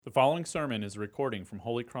The following sermon is a recording from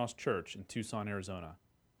Holy Cross Church in Tucson, Arizona.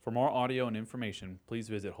 For more audio and information, please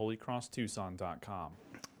visit holycrosstucson.com.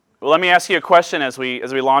 Well, let me ask you a question as we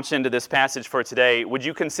launch into this passage for today. Would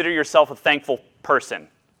you consider yourself a thankful person?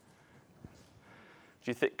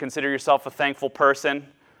 Do you consider yourself a thankful person?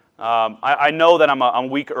 I know that I'm a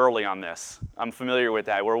week early on this. I'm familiar with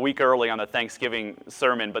that. We're a week early on the Thanksgiving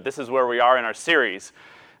sermon, but this is where we are in our series.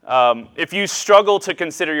 If you struggle to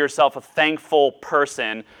consider yourself a thankful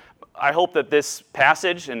person, I hope that this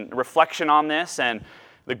passage and reflection on this and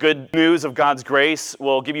the good news of God's grace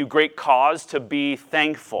will give you great cause to be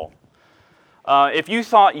thankful. If you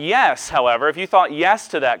thought yes, however, if you thought yes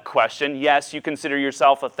to that question, yes, you consider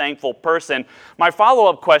yourself a thankful person, my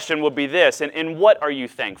follow-up question would be this: in what are you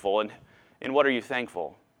thankful? And in what are you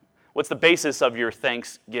thankful? What's the basis of your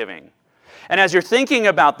thanksgiving? And as you're thinking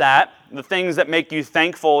about that, the things that make you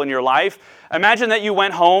thankful in your life, imagine that you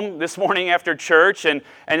went home this morning after church, and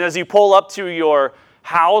as you pull up to your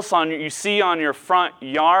house, you see on your front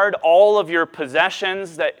yard all of your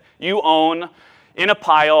possessions that you own in a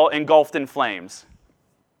pile engulfed in flames.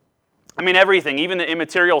 I mean, everything, even the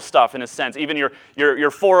immaterial stuff in a sense, even your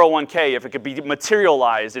 401k, if it could be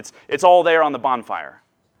materialized, it's all there on the bonfire.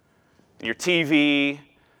 Your TV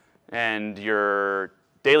and your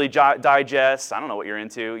Daily Digest, I don't know what you're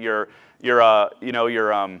into, your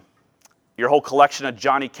whole collection of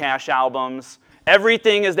Johnny Cash albums,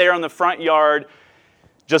 everything is there on the front yard,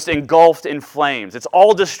 just engulfed in flames. It's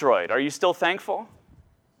all destroyed. Are you still thankful?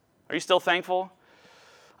 Are you still thankful?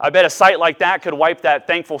 I bet a sight like that could wipe that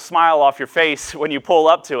thankful smile off your face when you pull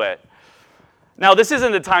up to it. Now, this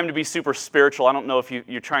isn't the time to be super spiritual. I don't know if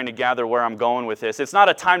you're trying to gather where I'm going with this. It's not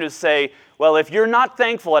a time to say, well, if you're not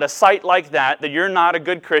thankful at a sight like that you're not a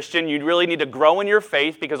good Christian. You really need to grow in your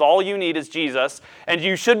faith because all you need is Jesus, and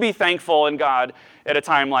you should be thankful in God at a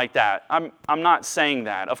time like that. I'm not saying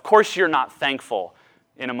that. Of course you're not thankful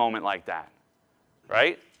in a moment like that,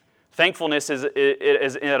 right? Thankfulness is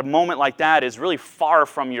at a moment like that is really far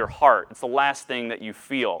from your heart. It's the last thing that you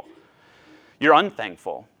feel. You're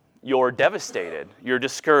unthankful. You're devastated. You're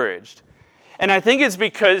discouraged. And I think it's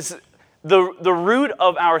because the root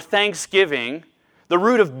of our thanksgiving, the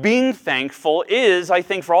root of being thankful is, I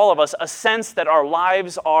think for all of us, a sense that our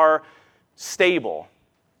lives are stable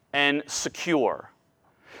and secure.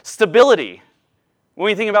 Stability. When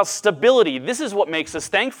we think about stability, this is what makes us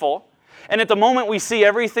thankful. And at the moment we see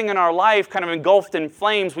everything in our life kind of engulfed in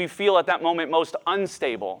flames, we feel at that moment most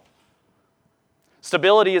unstable.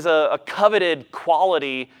 Stability is a coveted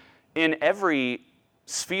quality in every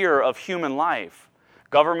sphere of human life.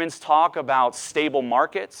 Governments talk about stable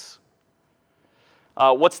markets.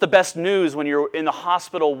 What's the best news when you're in the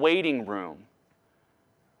hospital waiting room?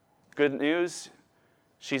 Good news,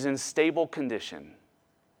 she's in stable condition.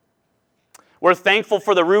 We're thankful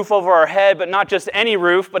for the roof over our head, but not just any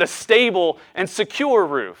roof, but a stable and secure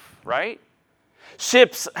roof, right?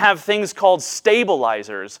 Ships have things called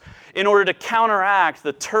stabilizers in order to counteract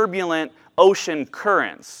the turbulent ocean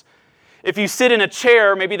currents. If you sit in a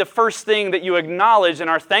chair, maybe the first thing that you acknowledge and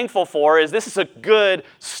are thankful for is this is a good,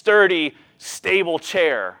 sturdy, stable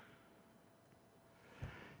chair.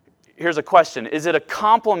 Here's a question. Is it a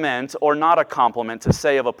compliment or not a compliment to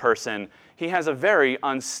say of a person, he has a very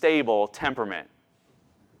unstable temperament?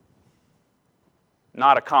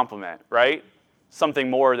 Not a compliment, right?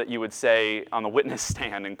 Something more that you would say on the witness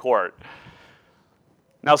stand in court.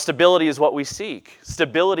 Now, stability is what we seek.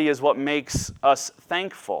 Stability is what makes us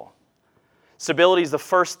thankful. Stability is the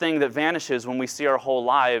first thing that vanishes when we see our whole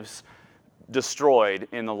lives destroyed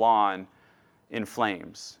in the lawn in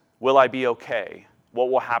flames. Will I be okay?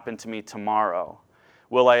 What will happen to me tomorrow?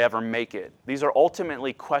 Will I ever make it? These are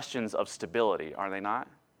ultimately questions of stability, are they not?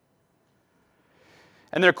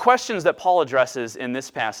 And they're questions that Paul addresses in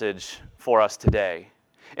this passage for us today.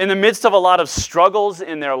 In the midst of a lot of struggles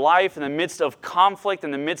in their life, in the midst of conflict,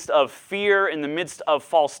 in the midst of fear, in the midst of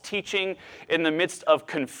false teaching, in the midst of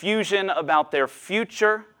confusion about their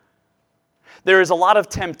future, there is a lot of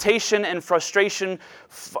temptation and frustration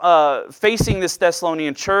facing this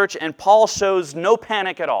Thessalonian church, and Paul shows no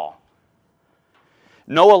panic at all.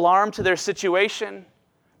 No alarm to their situation,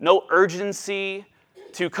 no urgency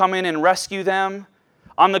to come in and rescue them.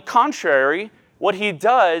 On the contrary, what he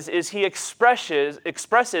does is he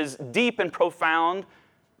expresses deep and profound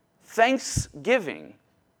thanksgiving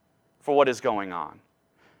for what is going on.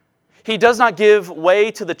 He does not give way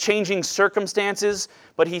to the changing circumstances,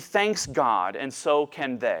 but he thanks God, and so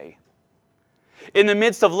can they. In the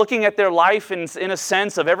midst of looking at their life in a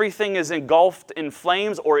sense of everything is engulfed in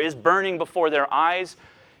flames or is burning before their eyes,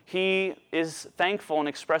 he is thankful and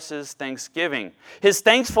expresses thanksgiving. His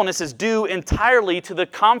thankfulness is due entirely to the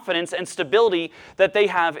confidence and stability that they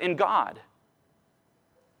have in God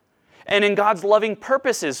and in God's loving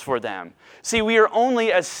purposes for them. See, we are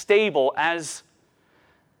only as stable as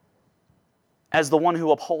the one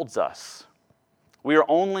who upholds us. We are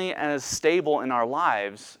only as stable in our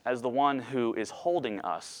lives as the one who is holding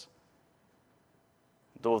us,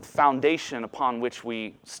 the foundation upon which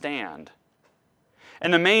we stand.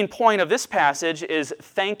 And the main point of this passage is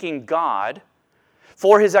thanking God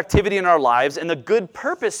for his activity in our lives and the good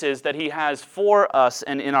purposes that he has for us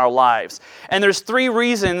and in our lives. And there's 3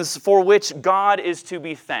 reasons for which God is to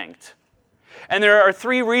be thanked. And there are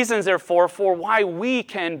 3 reasons, therefore, for why we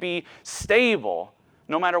can be stable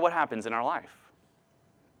no matter what happens in our life.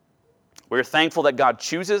 We're thankful that God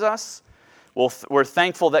chooses us. We're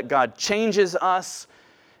thankful that God changes us.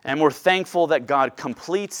 And we're thankful that God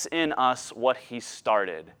completes in us what he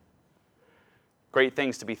started. Great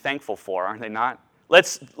things to be thankful for, aren't they not?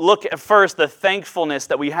 Let's look at first the thankfulness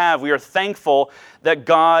that we have. We are thankful that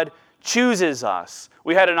God chooses us.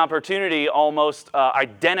 We had an opportunity almost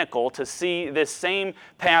identical to see this same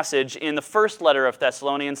passage in the first letter of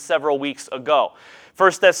Thessalonians several weeks ago.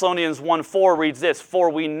 1 Thessalonians 1:4 reads this, "For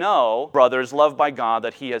we know, brothers, loved by God,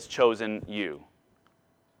 that he has chosen you."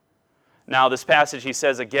 Now, this passage he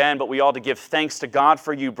says again, "But we ought to give thanks to God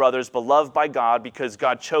for you, brothers, beloved by God, because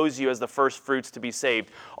God chose you as the first fruits to be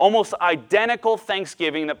saved." Almost identical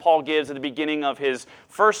thanksgiving that Paul gives at the beginning of his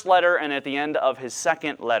first letter and at the end of his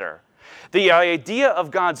second letter. The idea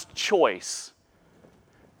of God's choice,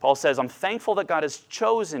 Paul says, "I'm thankful that God has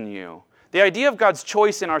chosen you." The idea of God's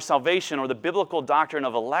choice in our salvation, or the biblical doctrine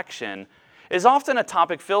of election, is often a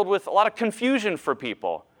topic filled with a lot of confusion for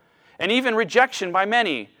people, and even rejection by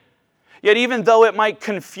many. Yet even though it might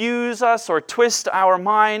confuse us or twist our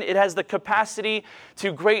mind, it has the capacity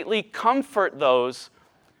to greatly comfort those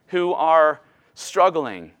who are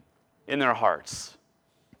struggling in their hearts.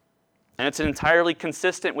 And it's entirely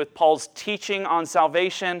consistent with Paul's teaching on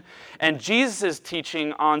salvation and Jesus'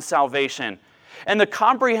 teaching on salvation. And the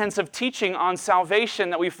comprehensive teaching on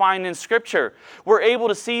salvation that we find in Scripture, we're able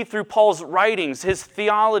to see through Paul's writings, his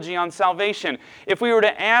theology on salvation. If we were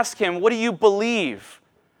to ask him, what do you believe?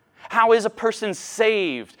 How is a person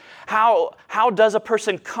saved? How does a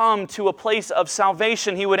person come to a place of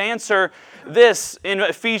salvation? He would answer this in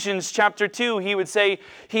Ephesians chapter 2. He would say,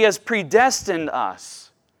 he has predestined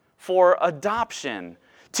us for adoption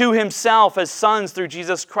to himself as sons through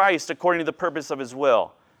Jesus Christ according to the purpose of his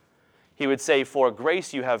will. He would say, for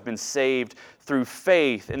grace you have been saved through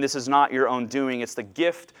faith, and this is not your own doing, it's the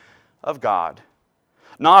gift of God,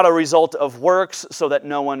 not a result of works, so that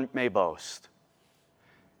no one may boast.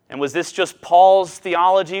 And was this just Paul's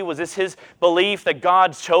theology? Was this his belief that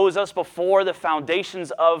God chose us before the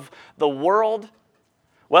foundations of the world?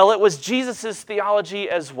 Well, it was Jesus' theology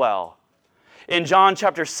as well. In John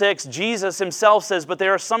chapter 6, Jesus himself says, "But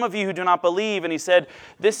there are some of you who do not believe." And he said,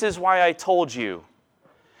 "This is why I told you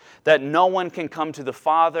that no one can come to the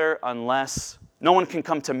Father unless, no one can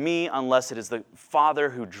come to me unless it is the Father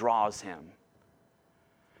who draws him."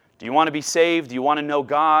 Do you want to be saved? Do you want to know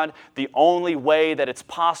God? The only way that it's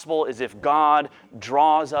possible is if God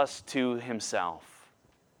draws us to himself.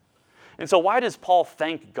 And so why does Paul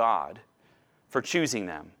thank God for choosing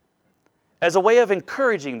them? As a way of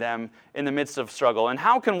encouraging them in the midst of struggle. And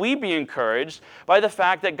how can we be encouraged by the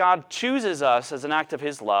fact that God chooses us as an act of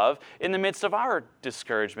his love in the midst of our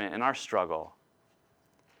discouragement and our struggle?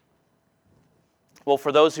 Well,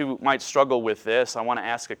 for those who might struggle with this, I want to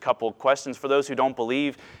ask a couple questions. For those who don't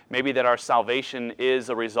believe maybe that our salvation is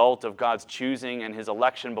a result of God's choosing and his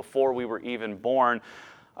election before we were even born,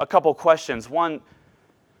 a couple questions. One,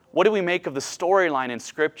 what do we make of the storyline in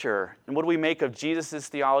Scripture? And what do we make of Jesus'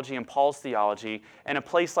 theology and Paul's theology? And a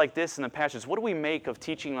place like this in the passage, what do we make of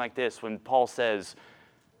teaching like this when Paul says,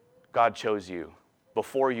 God chose you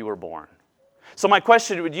before you were born? So my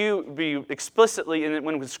question would you be explicitly,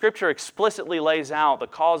 when Scripture explicitly lays out the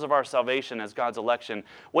cause of our salvation as God's election,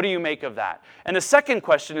 what do you make of that? And the second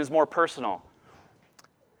question is more personal.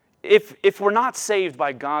 If we're not saved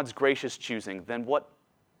by God's gracious choosing, then what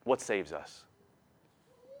saves us?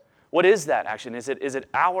 What is that action? Is it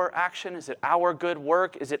our action? Is it our good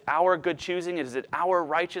work? Is it our good choosing? Is it our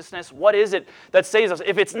righteousness? What is it that saves us?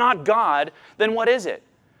 If it's not God, then what is it?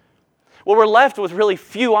 Well, we're left with really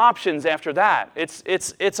few options after that.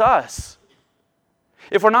 It's us.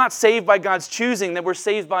 If we're not saved by God's choosing, then we're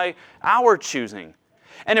saved by our choosing.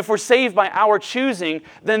 And if we're saved by our choosing,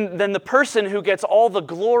 then the person who gets all the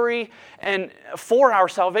glory and for our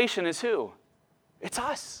salvation is who? It's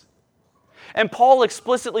us. And Paul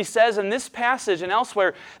explicitly says in this passage and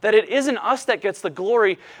elsewhere that it isn't us that gets the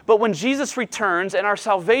glory, but when Jesus returns and our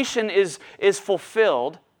salvation is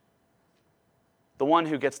fulfilled, the one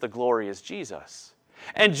who gets the glory is Jesus.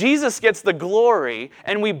 And Jesus gets the glory,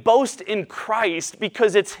 and we boast in Christ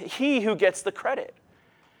because it's He who gets the credit.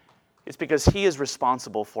 It's because He is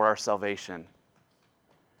responsible for our salvation.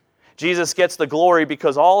 Jesus gets the glory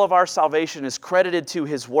because all of our salvation is credited to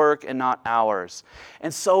His work and not ours.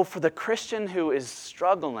 And so for the Christian who is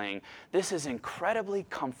struggling, this is incredibly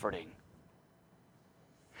comforting.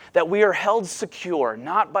 That we are held secure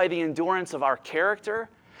not by the endurance of our character.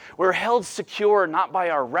 We're held secure not by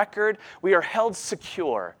our record. We are held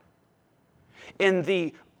secure in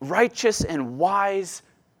the righteous and wise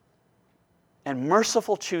and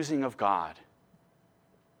merciful choosing of God.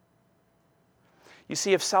 You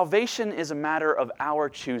see, if salvation is a matter of our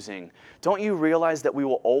choosing, don't you realize that we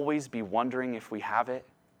will always be wondering if we have it?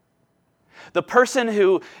 The person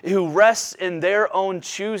who rests in their own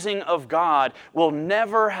choosing of God will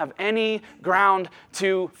never have any ground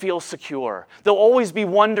to feel secure. They'll always be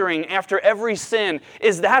wondering after every sin,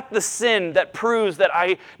 is that the sin that proves that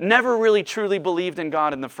I never really truly believed in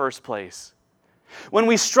God in the first place? When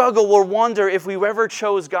we struggle, we'll wonder if we ever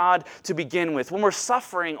chose God to begin with. When we're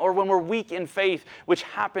suffering or when we're weak in faith, which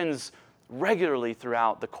happens regularly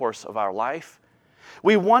throughout the course of our life,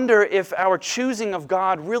 we wonder if our choosing of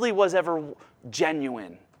God really was ever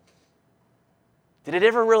genuine. Did it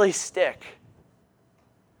ever really stick?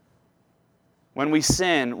 When we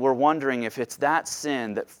sin, we're wondering if it's that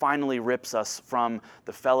sin that finally rips us from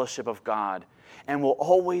the fellowship of God, and we'll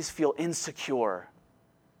always feel insecure.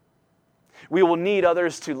 We will need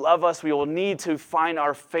others to love us. We will need to find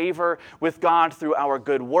our favor with God through our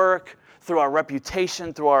good work, through our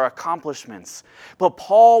reputation, through our accomplishments. But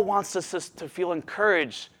Paul wants us to feel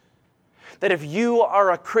encouraged that if you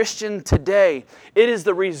are a Christian today, it is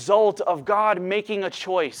the result of God making a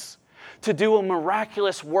choice to do a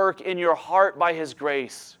miraculous work in your heart by His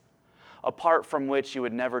grace, apart from which you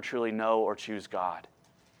would never truly know or choose God.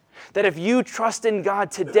 That if you trust in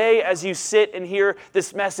God today as you sit and hear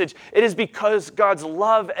this message, it is because God's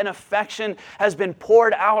love and affection has been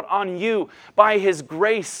poured out on you by His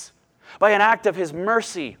grace, by an act of His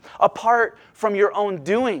mercy, apart from your own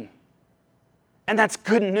doing. And that's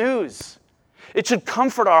good news. It should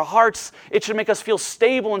comfort our hearts. It should make us feel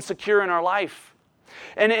stable and secure in our life.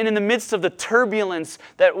 And in the midst of the turbulence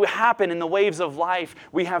that will happen in the waves of life,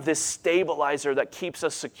 we have this stabilizer that keeps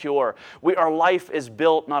us secure. Our life is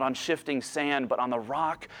built not on shifting sand, but on the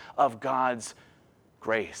rock of God's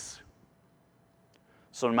grace.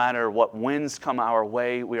 So no matter what winds come our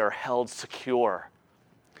way, we are held secure.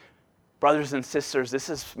 Brothers and sisters, this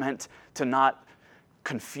is meant to not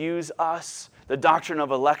confuse us. The doctrine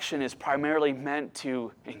of election is primarily meant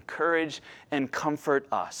to encourage and comfort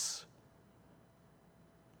us.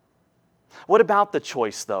 What about the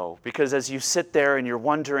choice, though? Because as you sit there and you're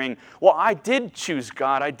wondering, well, I did choose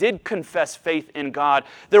God. I did confess faith in God.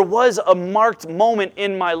 There was a marked moment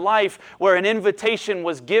in my life where an invitation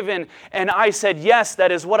was given, and I said, yes,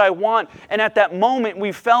 that is what I want. And at that moment,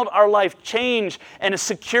 we felt our life change and a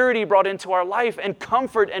security brought into our life and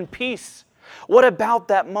comfort and peace. What about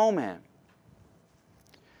that moment?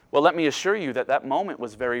 Well, let me assure you that that moment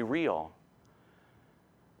was very real.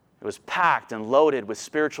 It was packed and loaded with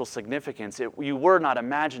spiritual significance. You were not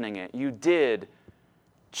imagining it. You did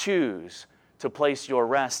choose to place your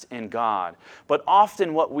rest in God. But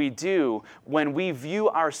often what we do when we view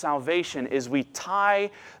our salvation is we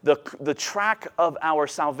tie the track of our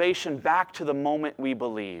salvation back to the moment we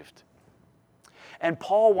believed. And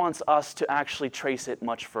Paul wants us to actually trace it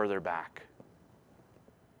much further back.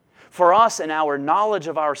 For us and our knowledge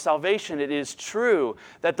of our salvation, it is true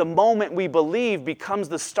that the moment we believe becomes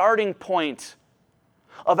the starting point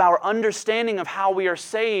of our understanding of how we are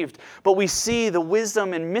saved. But we see the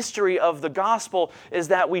wisdom and mystery of the gospel is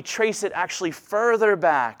that we trace it actually further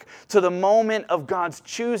back to the moment of God's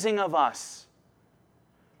choosing of us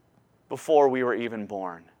before we were even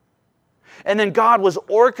born. And then God was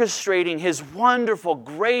orchestrating His wonderful,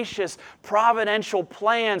 gracious, providential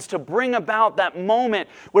plans to bring about that moment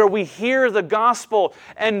where we hear the gospel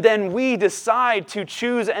and then we decide to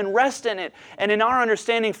choose and rest in it. And in our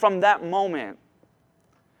understanding from that moment,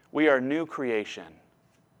 we are new creation.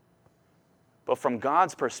 But from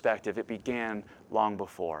God's perspective, it began long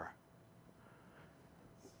before.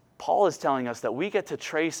 Paul is telling us that we get to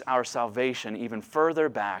trace our salvation even further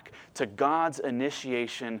back to God's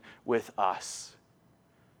initiation with us.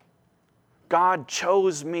 God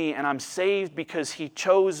chose me, and I'm saved because He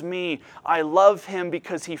chose me. I love Him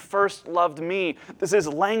because He first loved me. This is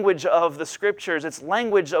language of the Scriptures. It's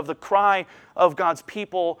language of the cry of God's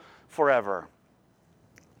people forever.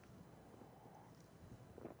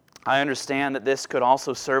 I understand that this could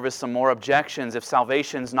also serve as some more objections. If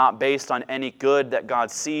salvation's not based on any good that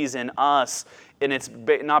God sees in us, and it's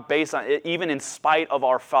not based on, even in spite of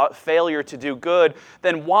our failure to do good,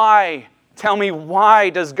 then why? Tell me, why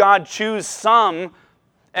does God choose some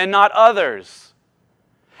and not others?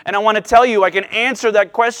 And I want to tell you, I can answer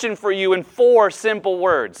that question for you in 4 simple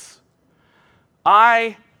words.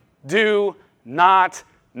 I do not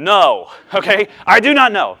know. Okay? I do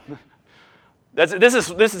not know.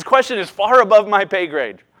 This question is far above my pay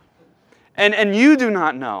grade. And you do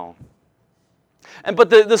not know. But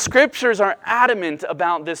the Scriptures are adamant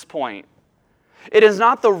about this point. It is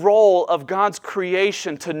not the role of God's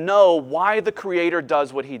creation to know why the Creator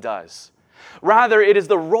does what He does. Rather, it is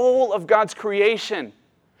the role of God's creation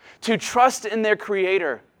to trust in their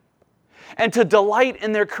Creator and to delight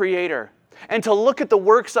in their Creator and to look at the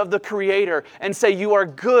works of the Creator and say, you are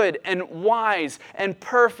good and wise and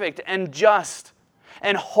perfect and just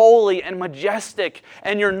and holy and majestic,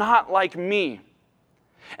 and you're not like me.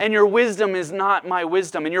 And your wisdom is not my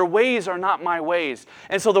wisdom, and your ways are not my ways.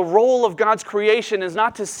 And so the role of God's creation is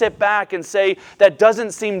not to sit back and say, that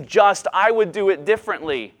doesn't seem just, I would do it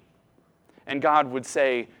differently. And God would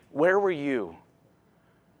say, where were you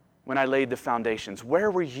when I laid the foundations? Where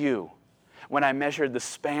were you when I measured the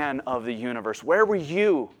span of the universe? Where were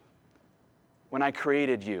you when I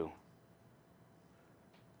created you?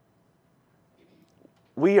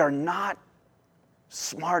 We are not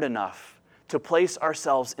smart enough to place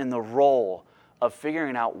ourselves in the role of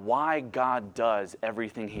figuring out why God does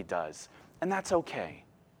everything He does. And that's okay.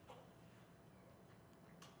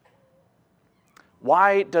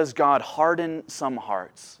 Why does God harden some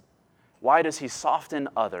hearts? Why does He soften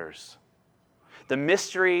others? The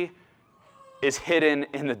mystery is hidden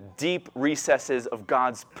in the deep recesses of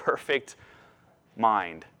God's perfect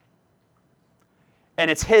mind. And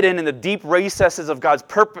it's hidden in the deep recesses of God's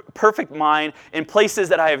perfect mind in places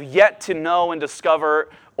that I have yet to know and discover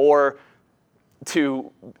or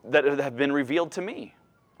that have been revealed to me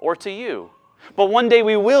or to you. But one day it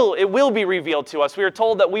will be revealed to us. We are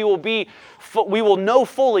told that we will know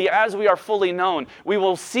fully as we are fully known. We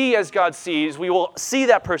will see as God sees. We will see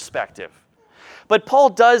that perspective. But Paul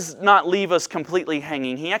does not leave us completely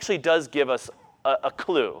hanging. He actually does give us a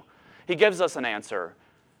clue. He gives us an answer,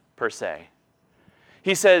 per se.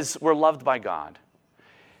 He says we're loved by God.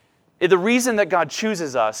 The reason that God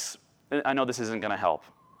chooses us, I know this isn't going to help.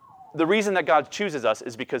 The reason that God chooses us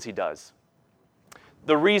is because He does.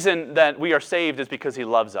 The reason that we are saved is because He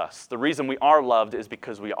loves us. The reason we are loved is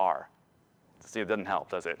because we are. See, it doesn't help,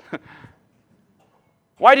 does it?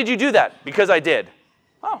 Why did you do that? Because I did.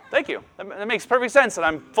 Oh, thank you. That makes perfect sense,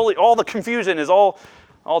 and all the confusion is all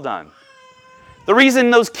done. The reason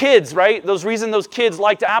those kids, right? Those kids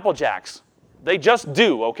liked Apple Jacks. They just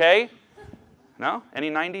do, okay? No?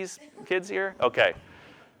 Any 90s kids here? Okay.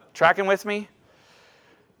 Tracking with me?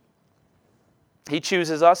 He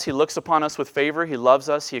chooses us. He looks upon us with favor. He loves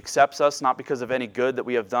us. He accepts us, not because of any good that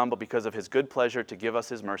we have done, but because of His good pleasure to give us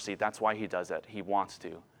His mercy. That's why He does it. He wants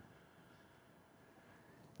to.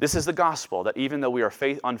 This is the gospel, that even though we are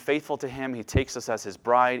unfaithful to Him, He takes us as His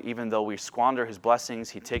bride. Even though we squander His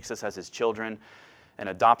blessings, He takes us as His children and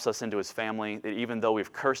adopts us into His family. That even though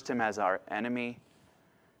we've cursed Him as our enemy,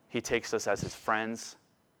 He takes us as His friends.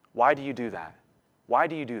 Why do you do that? Why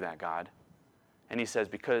do you do that, God? And He says,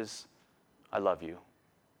 because I love you.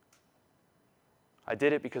 I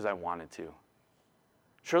did it because I wanted to.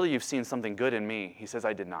 Surely you've seen something good in me. He says,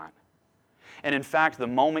 I did not. And in fact, the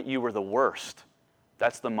moment you were the worst,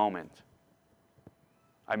 that's the moment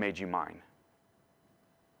I made you mine.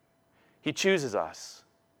 He chooses us.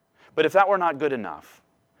 But if that were not good enough,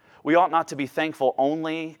 we ought not to be thankful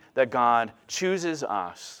only that God chooses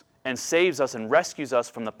us and saves us and rescues us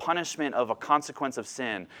from the punishment of a consequence of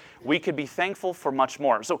sin. We could be thankful for much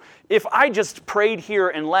more. So if I just prayed here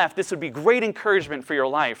and left, this would be great encouragement for your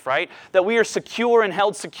life, right? That we are secure and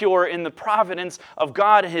held secure in the providence of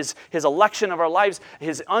God, His election of our lives,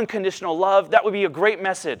 His unconditional love. That would be a great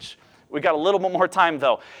message. We got a little bit more time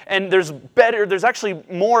though. And there's actually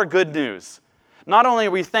more good news. Not only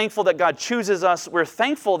are we thankful that God chooses us, we're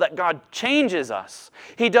thankful that God changes us.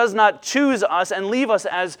 He does not choose us and leave us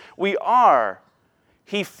as we are.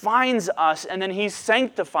 He finds us and then He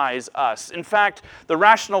sanctifies us. In fact, the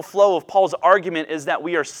rational flow of Paul's argument is that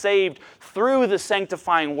we are saved through the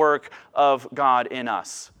sanctifying work of God in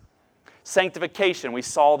us. Sanctification, we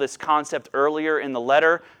saw this concept earlier in the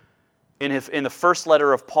letter. In the first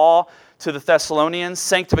letter of Paul to the Thessalonians,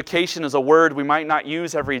 sanctification is a word we might not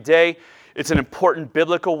use every day. It's an important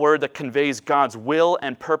biblical word that conveys God's will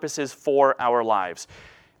and purposes for our lives.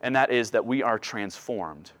 And that is that we are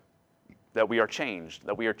transformed, that we are changed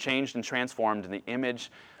and transformed in the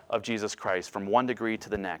image of Jesus Christ from one degree to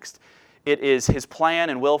the next. It is His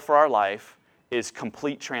plan and will for our life is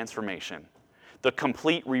complete transformation. The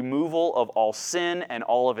complete removal of all sin and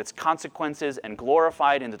all of its consequences and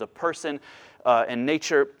glorified into the person and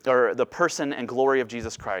nature, or the person and glory of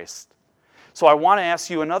Jesus Christ. So I want to ask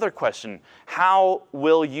you another question. How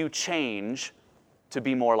will you change to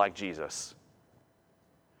be more like Jesus?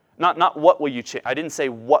 Not what will you change. I didn't say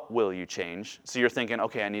what will you change. So you're thinking,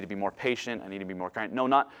 okay, I need to be more patient, I need to be more kind. No,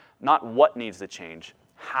 not what needs to change.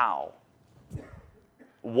 How?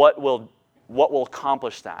 What will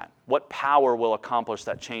accomplish that? What power will accomplish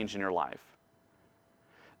that change in your life?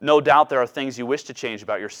 No doubt there are things you wish to change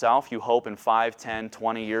about yourself. You hope in 5, 10,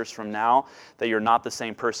 20 years from now that you're not the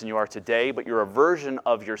same person you are today, but you're a version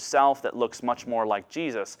of yourself that looks much more like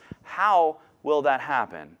Jesus. How will that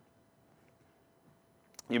happen?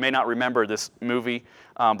 You may not remember this movie,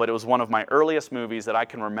 but it was one of my earliest movies that I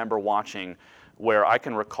can remember watching where I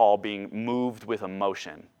can recall being moved with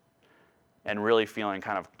emotion and really feeling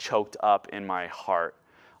kind of choked up in my heart.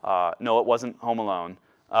 No, it wasn't Home Alone.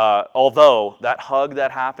 Although that hug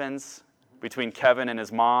that happens between Kevin and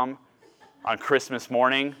his mom on Christmas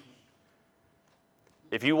morning,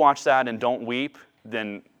 if you watch that and don't weep,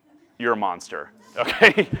 then you're a monster,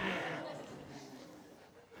 okay?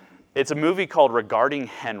 It's a movie called Regarding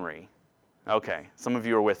Henry. Okay, some of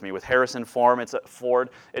you are with me. With Harrison Ford.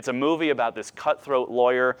 It's a movie about this cutthroat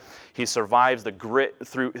lawyer. He survives the grit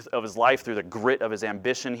of his life through the grit of his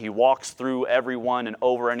ambition. He walks through everyone and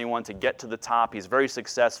over anyone to get to the top. He's very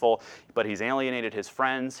successful, but he's alienated his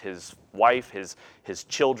friends, his wife, his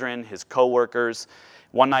children, his co-workers.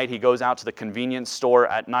 One night he goes out to the convenience store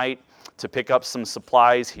at night to pick up some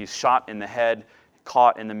supplies. He's shot in the head,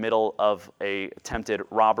 caught in the middle of an attempted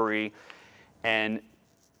robbery, and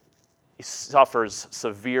he suffers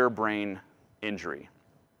severe brain injury.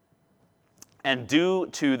 And due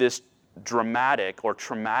to this dramatic or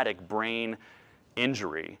traumatic brain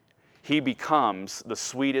injury, he becomes the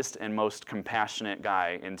sweetest and most compassionate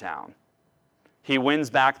guy in town. He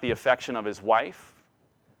wins back the affection of his wife.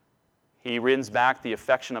 He wins back the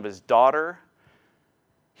affection of his daughter.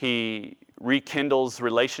 He rekindles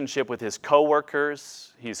relationship with his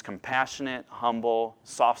coworkers. He's compassionate, humble,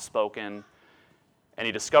 soft-spoken, and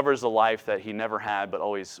he discovers a life that he never had but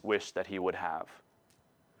always wished that he would have.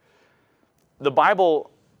 The Bible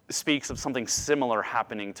speaks of something similar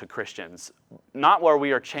happening to Christians, not where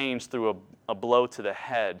we are changed through a blow to the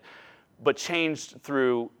head, but changed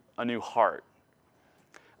through a new heart,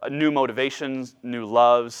 new motivations, new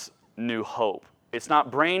loves, new hope. It's not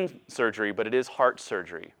brain surgery, but it is heart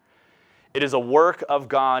surgery. It is a work of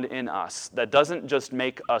God in us that doesn't just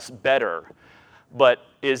make us better, but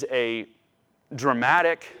is a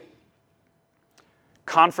dramatic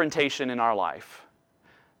confrontation in our life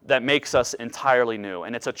that makes us entirely new.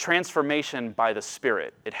 And it's a transformation by the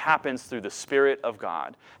Spirit. It happens through the Spirit of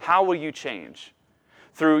God. How will you change?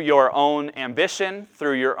 Through your own ambition,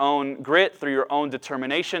 through your own grit, through your own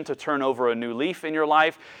determination to turn over a new leaf in your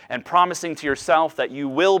life and promising to yourself that you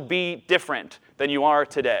will be different than you are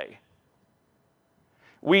today.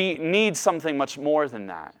 We need something much more than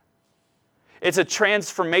that. It's a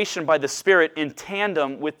transformation by the Spirit in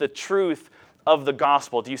tandem with the truth of the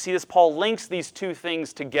gospel. Do you see this? Paul links these two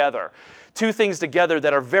things together. Two things together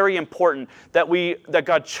that are very important, that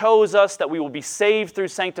God chose us, that we will be saved through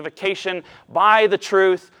sanctification by the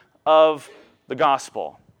truth of the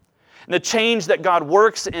gospel. And the change that God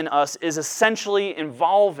works in us is essentially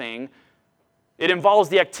it involves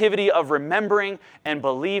the activity of remembering and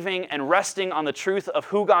believing and resting on the truth of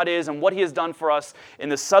who God is and what He has done for us in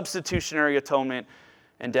the substitutionary atonement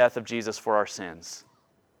and death of Jesus for our sins.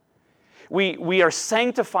 We are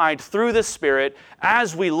sanctified through the Spirit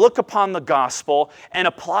as we look upon the gospel and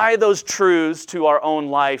apply those truths to our own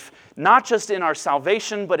life, not just in our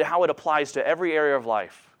salvation, but how it applies to every area of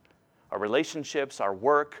life. Our relationships, our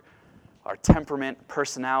work, our temperament,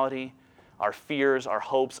 personality, our fears, our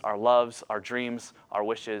hopes, our loves, our dreams, our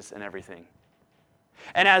wishes, and everything.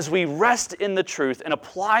 And as we rest in the truth and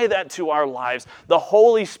apply that to our lives, the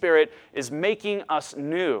Holy Spirit is making us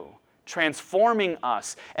new, transforming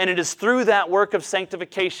us. And it is through that work of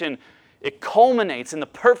sanctification, it culminates in the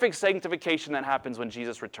perfect sanctification that happens when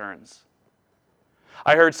Jesus returns.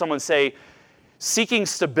 I heard someone say, seeking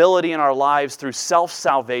stability in our lives through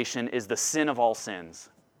self-salvation is the sin of all sins.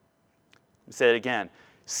 I'll say it again.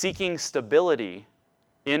 Seeking stability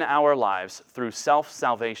in our lives through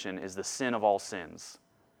self-salvation is the sin of all sins.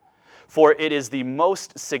 For it is the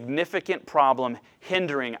most significant problem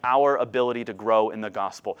hindering our ability to grow in the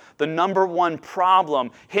gospel. The number one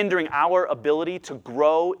problem hindering our ability to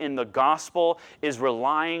grow in the gospel is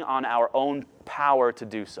relying on our own power to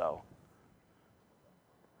do so.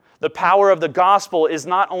 The power of the gospel is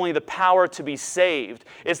not only the power to be saved.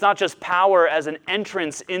 It's not just power as an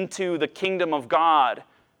entrance into the kingdom of God.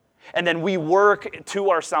 And then we work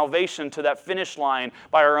to our salvation, to that finish line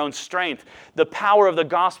by our own strength. The power of the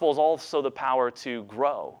gospel is also the power to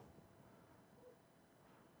grow.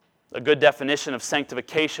 A good definition of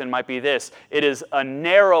sanctification might be this: it is a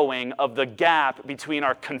narrowing of the gap between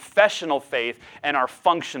our confessional faith and our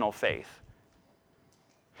functional faith.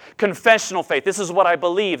 Confessional faith. This is what I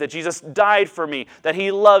believe, that Jesus died for me, that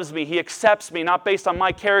He loves me, He accepts me, not based on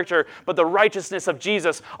my character, but the righteousness of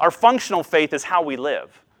Jesus. Our functional faith is how we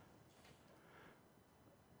live.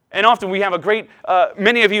 And often we have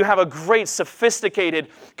many of you have a great sophisticated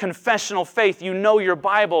confessional faith. You know your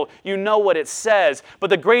Bible, you know what it says, but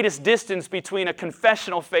the greatest distance between a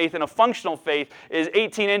confessional faith and a functional faith is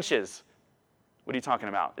 18 inches. What are you talking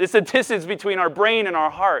about? It's the distance between our brain and our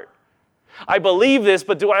heart. I believe this,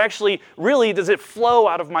 but does it flow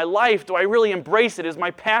out of my life? Do I really embrace it as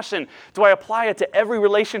my passion? Do I apply it to every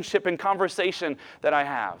relationship and conversation that I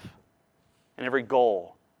have and every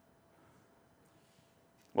goal?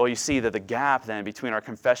 Well, you see that the gap then between our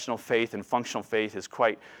confessional faith and functional faith is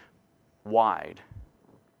quite wide.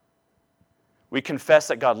 We confess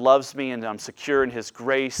that God loves me and I'm secure in His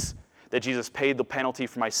grace, that Jesus paid the penalty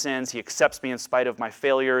for my sins, He accepts me in spite of my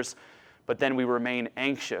failures, but then we remain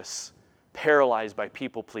anxious, paralyzed by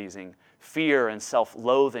people-pleasing, fear and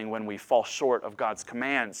self-loathing when we fall short of God's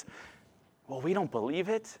commands. Well, we don't believe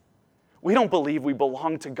it. We don't believe we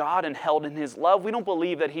belong to God and held in His love. We don't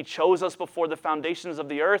believe that He chose us before the foundations of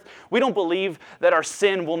the earth. We don't believe that our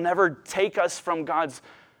sin will never take us from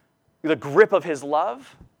the grip of His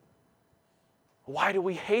love. Why do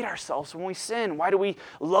we hate ourselves when we sin? Why do we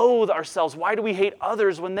loathe ourselves? Why do we hate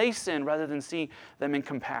others when they sin rather than see them in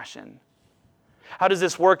compassion? How does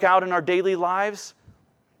this work out in our daily lives?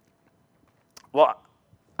 Well,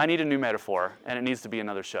 I need a new metaphor, and it needs to be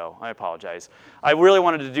another show. I apologize. I really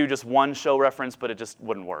wanted to do just one show reference, but it just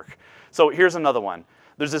wouldn't work. So here's another one.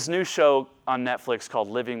 There's this new show on Netflix called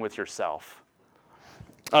Living with Yourself.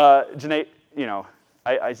 Janae,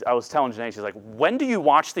 I was telling Janae, she's like, when do you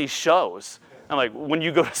watch these shows? I'm like, when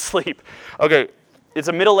you go to sleep. Okay, it's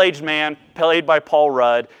a middle-aged man played by Paul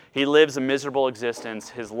Rudd. He lives a miserable existence.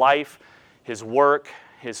 His life, his work,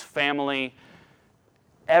 his family,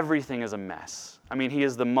 everything is a mess. I mean, he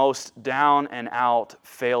is the most down and out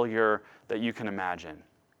failure that you can imagine.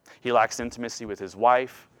 He lacks intimacy with his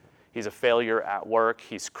wife. He's a failure at work.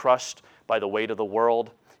 He's crushed by the weight of the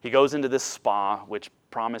world. He goes into this spa, which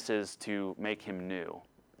promises to make him new.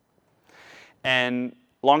 And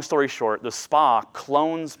long story short, the spa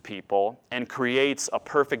clones people and creates a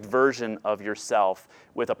perfect version of yourself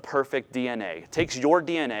with a perfect DNA. It takes your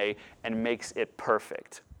DNA and makes it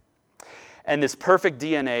perfect. And this perfect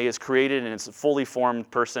DNA is created and it's a fully formed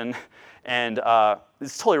person. And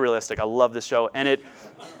it's totally realistic. I love this show. And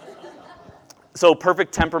so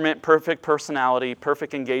perfect temperament, perfect personality,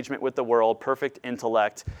 perfect engagement with the world, perfect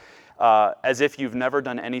intellect, as if you've never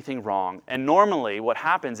done anything wrong. And normally what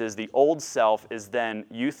happens is the old self is then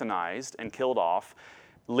euthanized and killed off,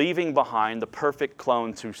 leaving behind the perfect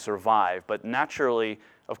clone to survive. But naturally,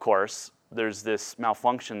 of course, there's this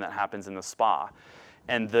malfunction that happens in the spa.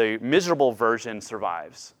 And the miserable version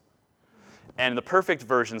survives. And the perfect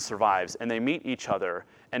version survives. And they meet each other.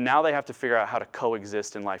 And now they have to figure out how to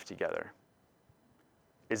coexist in life together.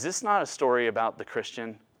 Is this not a story about the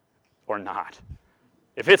Christian or not?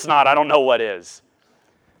 If it's not, I don't know what is.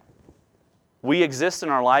 We exist in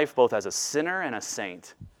our life both as a sinner and a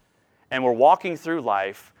saint. And we're walking through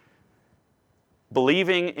life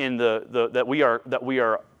believing in that we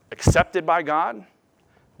are accepted by God,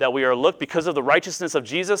 that we are looked because of the righteousness of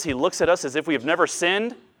Jesus. He looks at us as if we have never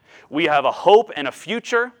sinned. We have a hope and a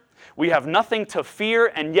future. We have nothing to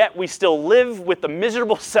fear, and yet we still live with the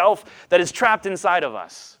miserable self that is trapped inside of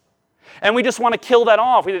us. And we just want to kill that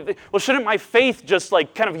off. Well, shouldn't my faith just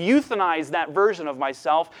kind of euthanize that version of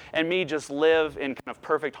myself and me just live in kind of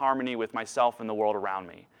perfect harmony with myself and the world around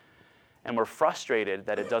me? And we're frustrated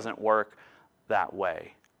that it doesn't work that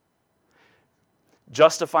way.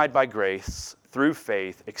 Justified by grace, through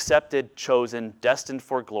faith, accepted, chosen, destined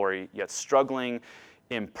for glory, yet struggling,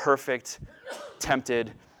 imperfect,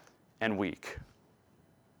 tempted, and weak.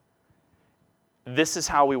 This is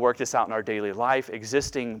how we work this out in our daily life,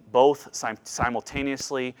 existing both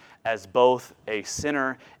simultaneously as both a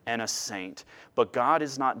sinner and a saint. But God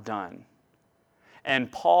is not done.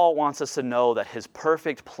 And Paul wants us to know that his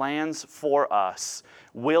perfect plans for us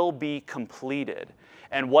will be completed.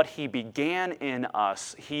 And what he began in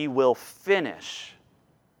us, he will finish.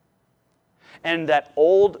 And that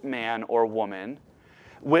old man or woman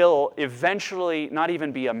will eventually not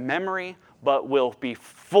even be a memory, but will be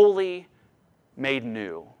fully made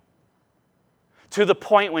new. To the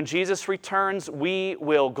point when Jesus returns, we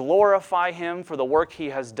will glorify him for the work he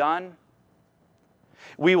has done.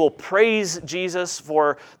 We will praise Jesus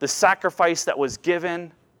for the sacrifice that was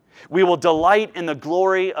given. We will delight in the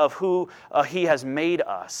glory of who he has made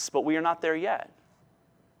us, but we are not there yet.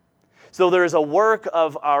 So there is a work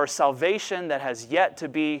of our salvation that has yet to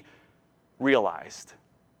be realized.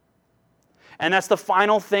 And that's the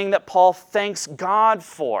final thing that Paul thanks God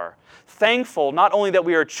for. Thankful not only that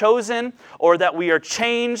we are chosen or that we are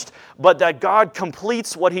changed, but that God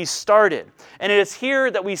completes what he started. And it is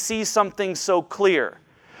here that we see something so clear: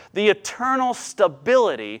 the eternal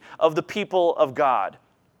stability of the people of God,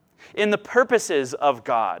 in the purposes of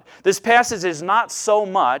God. This passage is not so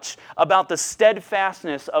much about the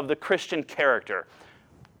steadfastness of the Christian character.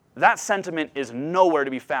 That sentiment is nowhere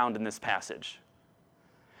to be found in this passage.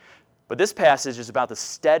 But this passage is about the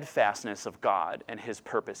steadfastness of God and his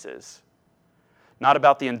purposes. Not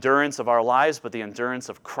about the endurance of our lives, but the endurance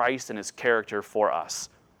of Christ and his character for us.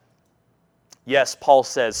 Yes, Paul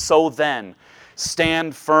says, "So then,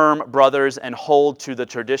 stand firm, brothers, and hold to the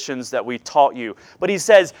traditions that we taught you." But he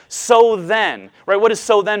says, "So then," right? What does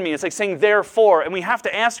 "so then" mean? It's like saying "therefore." And we have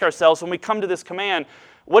to ask ourselves when we come to this command,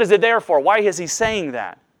 what is it there for? Why is he saying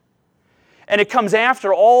that? And it comes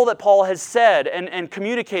after all that Paul has said and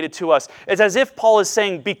communicated to us. It's as if Paul is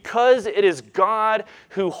saying, because it is God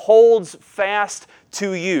who holds fast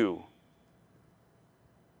to you,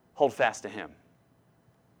 hold fast to him.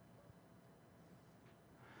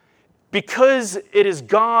 Because it is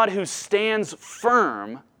God who stands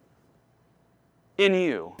firm in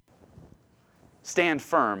you, stand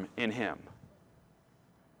firm in him.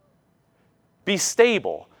 Be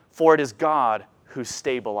stable, for it is God who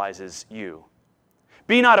stabilizes you.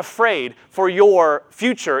 Be not afraid, for your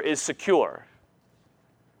future is secure.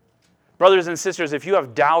 Brothers and sisters, if you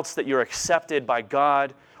have doubts that you're accepted by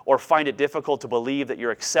God, or find it difficult to believe that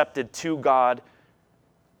you're acceptable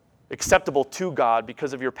to God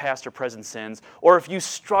because of your past or present sins, or if you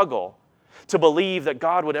struggle to believe that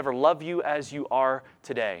God would ever love you as you are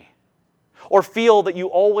today, or feel that you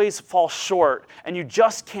always fall short and you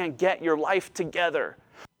just can't get your life together,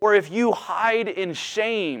 or if you hide in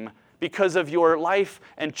shame because of your life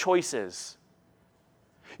and choices,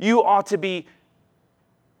 you ought to be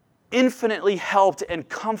infinitely helped and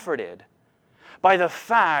comforted by the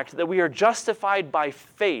fact that we are justified by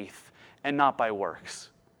faith and not by works.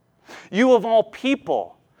 You of all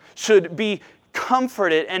people should be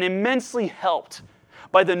comforted and immensely helped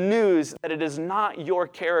by the news that it is not your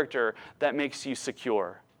character that makes you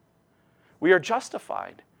secure. We are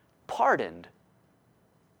justified, pardoned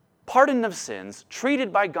of sins,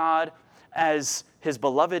 treated by God as his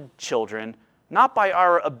beloved children, not by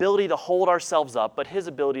our ability to hold ourselves up, but his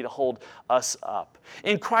ability to hold us up.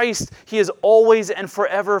 In Christ, he is always and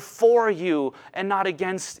forever for you and not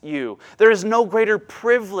against you. There is no greater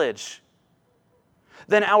privilege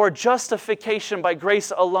than our justification by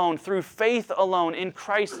grace alone, through faith alone, in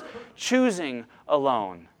Christ choosing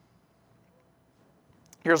alone.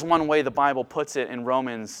 Here's one way the Bible puts it in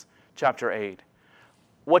Romans chapter 8.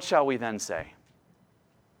 What shall we then say?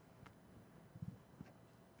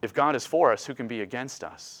 If God is for us, who can be against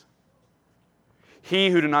us? He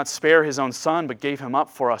who did not spare his own son, but gave him up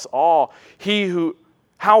for us all,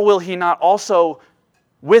 how will he not also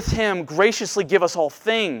with him graciously give us all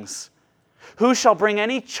things? Who shall bring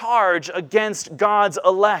any charge against God's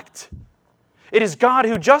elect? It is God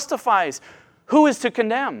who justifies. Who is to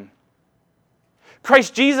condemn?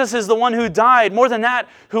 Christ Jesus is the one who died, more than that,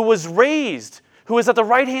 who was raised, who is at the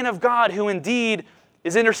right hand of God, who indeed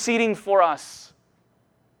is interceding for us.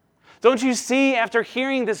 Don't you see, after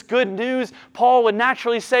hearing this good news, Paul would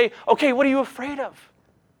naturally say, okay, what are you afraid of?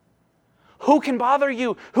 Who can bother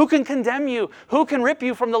you? Who can condemn you? Who can rip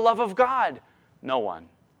you from the love of God? No one.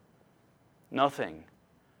 Nothing.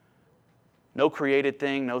 No created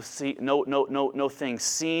thing, no thing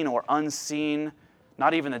seen or unseen,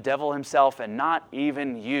 not even the devil himself, and not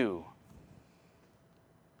even you.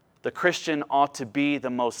 The Christian ought to be the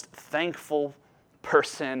most thankful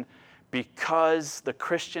person because the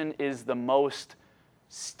Christian is the most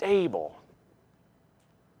stable.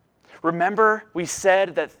 Remember, we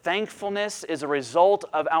said that thankfulness is a result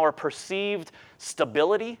of our perceived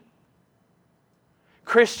stability?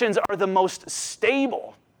 Christians are the most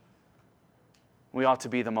stable. We ought to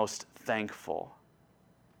be the most thankful.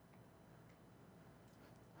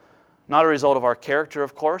 Not a result of our character,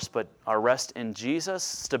 of course, but our rest in Jesus.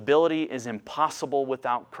 Stability is impossible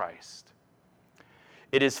without Christ.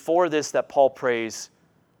 It is for this that Paul prays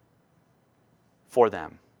for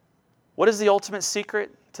them. What is the ultimate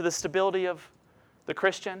secret to the stability of the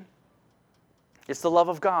Christian? It's the love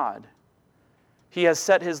of God. He has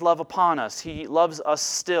set His love upon us. He loves us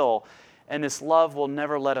still, and this love will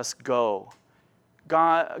never let us go.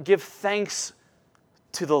 God, give thanks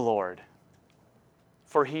to the Lord,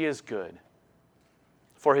 for He is good.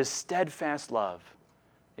 For His steadfast love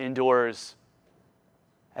endures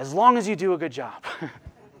as long as you do a good job.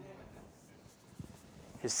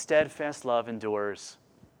 His steadfast love endures.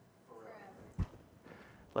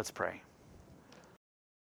 Let's pray.